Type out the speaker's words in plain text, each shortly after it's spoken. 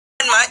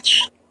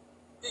match?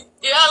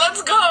 Yeah,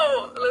 let's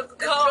go. Let's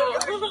go.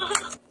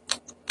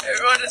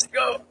 Everyone, let's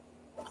go.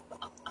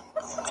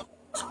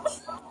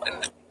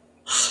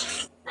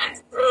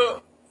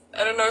 Bro,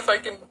 I don't know if I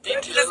can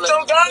beat you. Let's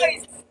go,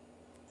 guys.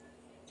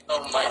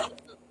 Oh my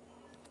god.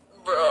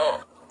 Bro,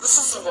 this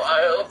is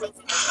wild.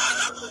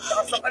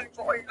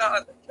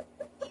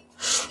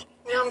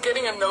 Yeah, I'm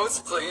getting a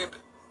nosebleed.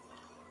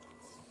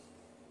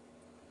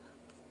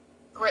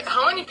 Wait,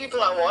 how many people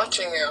are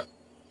watching you?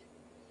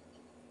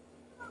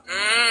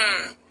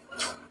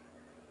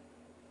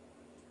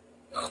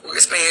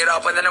 Guys,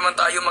 mahirapan na naman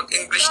tayo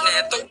mag-English na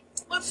ito.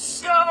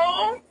 Let's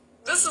go.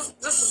 This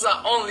is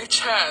our only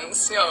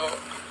chance, yo.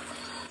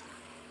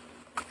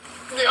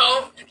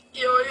 Yo.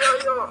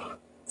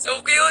 So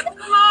cute.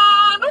 Come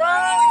on.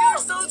 Oh, you're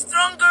so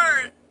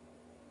stronger.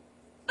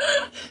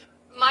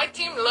 My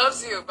team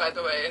loves you, by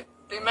the way.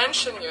 They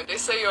mention you. They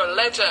say you're a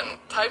legend.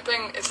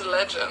 Taypeng is a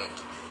legend.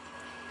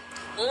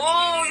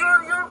 Oh,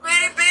 you're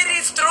very, very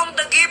strong,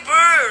 the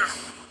keeper.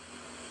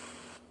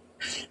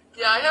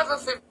 Yeah, I have a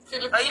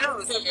Filipino I know.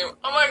 team.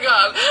 Oh my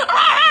god.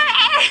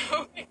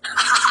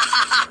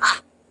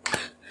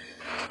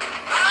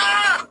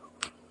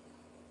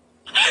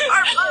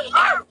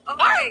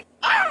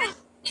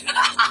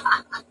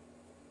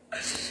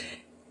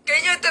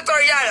 Can you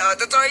tutorial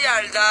the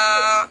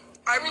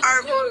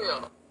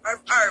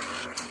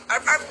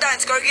arp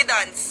dance, corgi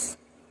dance.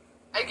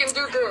 I can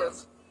do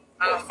this.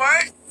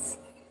 First,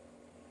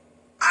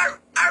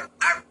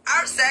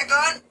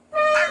 second,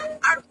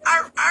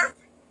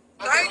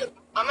 right?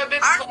 I'm a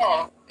bit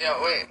tall. Yeah,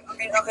 wait.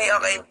 Okay.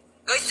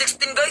 Guys,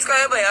 16 guys,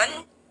 kaya ba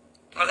yan?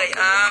 Okay,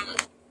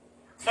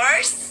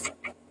 first,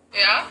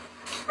 Yeah?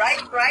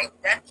 right,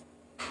 then,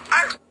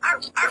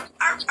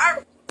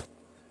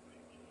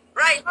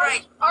 right,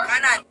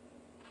 kanan,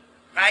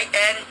 right,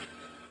 and,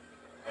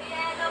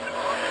 and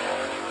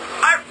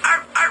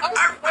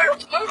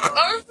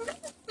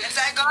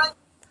second,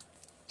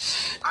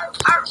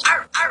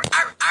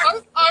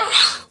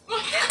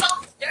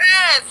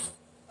 yes,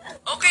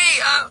 okay,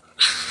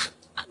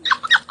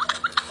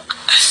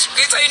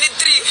 guys, I need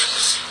three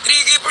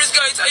keepers,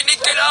 guys,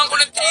 kailangan ko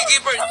ng 3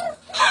 keepers,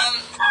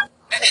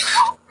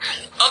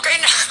 okay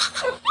na,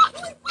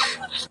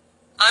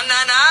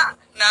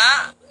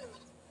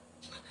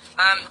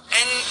 and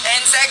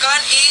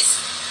second is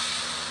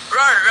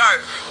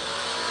roar.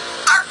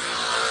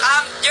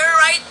 You're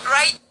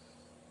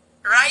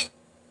right,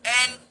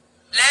 and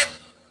left.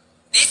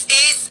 This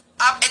is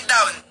up and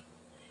down,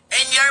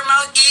 and your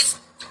mouth is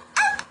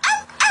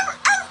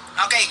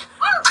okay.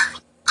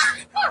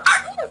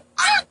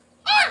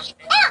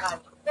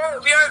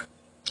 You're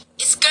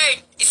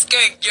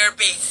scared your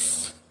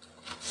face.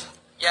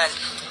 Yan.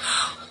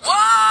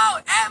 Wow,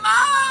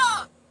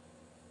 Emma!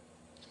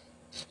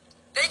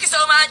 Thank you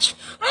so much.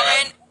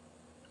 And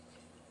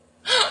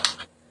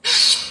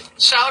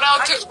Shout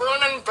out to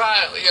Ron and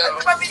Bile, yo.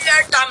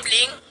 familiar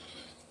tumbling.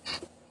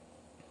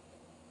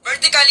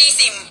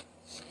 Verticalism.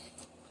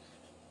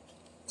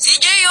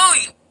 CJ,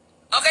 oy.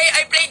 Okay,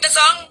 I played the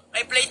song.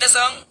 I played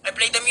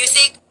the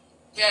music.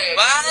 Yeah.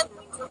 What?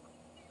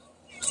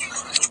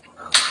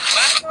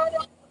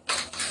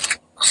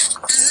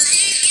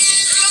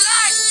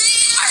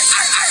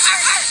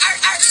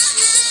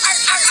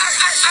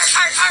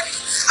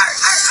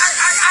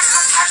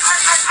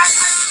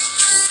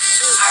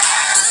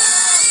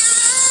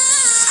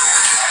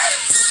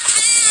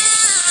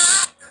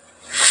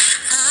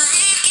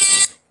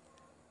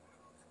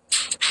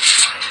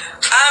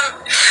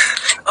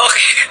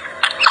 Okay.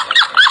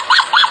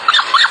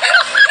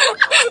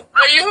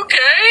 Are you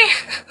okay?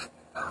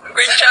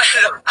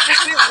 Quinchalo.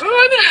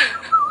 Good.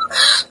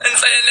 Ang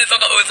saya nito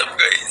kausap,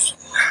 guys.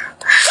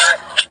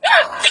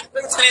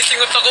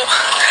 Sinisingot ako.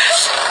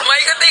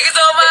 Michael, thank you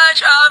so much.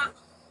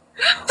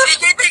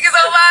 CJ, thank you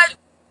so much.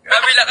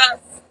 Grabe lakas.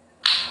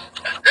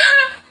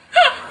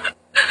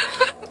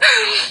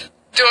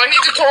 Do I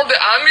need to call the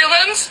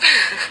ambulance?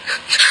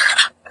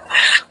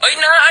 Ay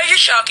na, are you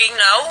shocking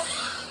now?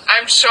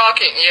 I'm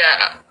shocking,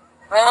 yeah.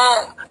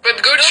 Oh. But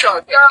good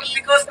shocking. Yeah,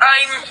 because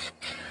I'm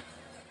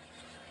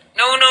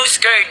no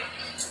scared.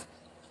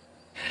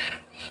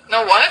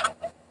 No what?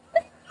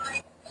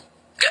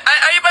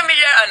 Are you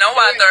familiar,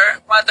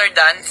 water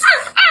dance?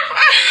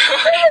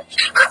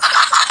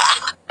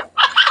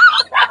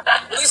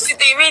 Si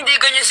Timmy, hindi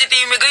ganyan si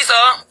Timmy, guys,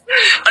 oh.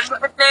 Ang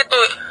lupit na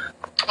ito.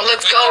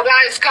 Let's go,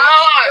 guys. Come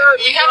on.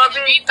 We have to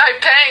beat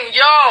Taypeng,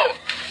 yo.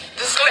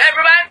 This So,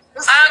 everyone,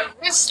 is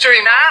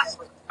history, na,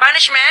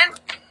 punishment,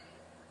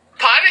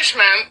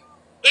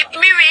 if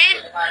me win,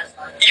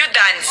 you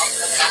dance.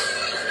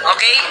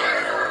 Okay?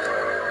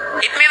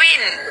 If me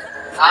win,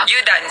 you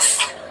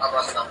dance.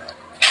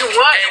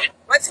 What? And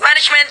what's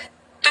punishment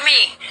to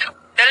me?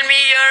 Tell me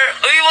your...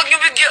 Uy, wag niyo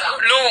bigyan.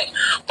 Long,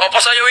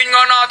 papasayawin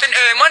nga natin,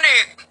 man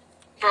eh.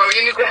 Bro,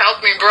 you need to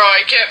help me, bro.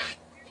 I can't...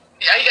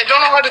 I don't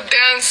know how to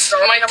dance.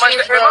 My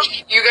team, bro.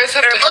 You guys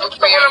have to help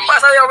me.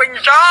 Papasayawin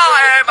siya,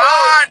 man.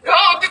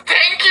 Oh,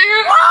 thank you.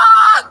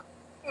 What?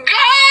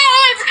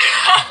 Guys!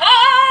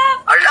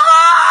 Ang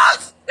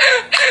lakas!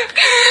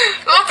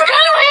 Let's go.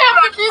 We have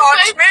to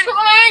punishment?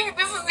 Taypeng,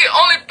 this is the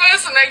only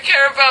person I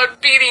care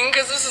about beating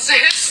because this is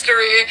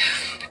history.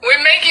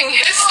 We're making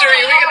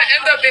history. We're gonna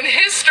end up in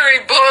history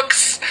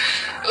books.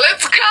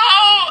 Let's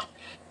go.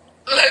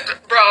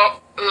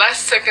 Bro,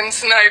 last second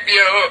snipe,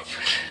 yo.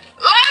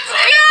 Let's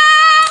go!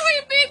 We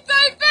beat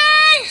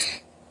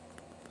Taypeng!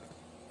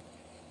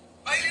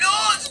 I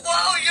lose!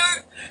 Wow,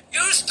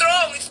 you're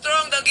strong.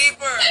 Strong, the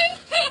keeper.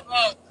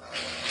 Wow.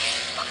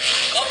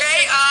 Okay,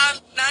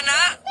 Nana.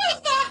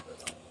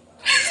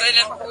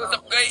 Silent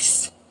usap,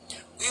 guys.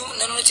 Uy,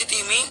 nanonood si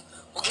Timmy.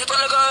 Huwag na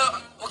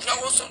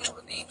ako sa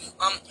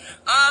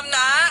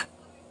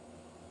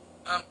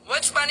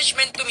what's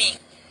punishment to me?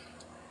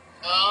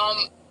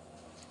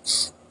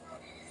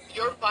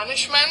 Your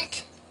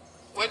punishment?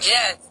 Which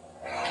Yes.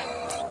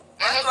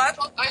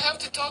 I have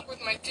to talk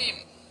with my team.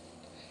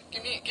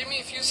 Give me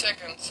a few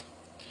seconds.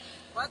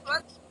 What?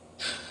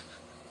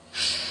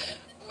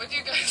 What do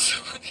you guys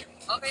want?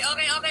 Okay.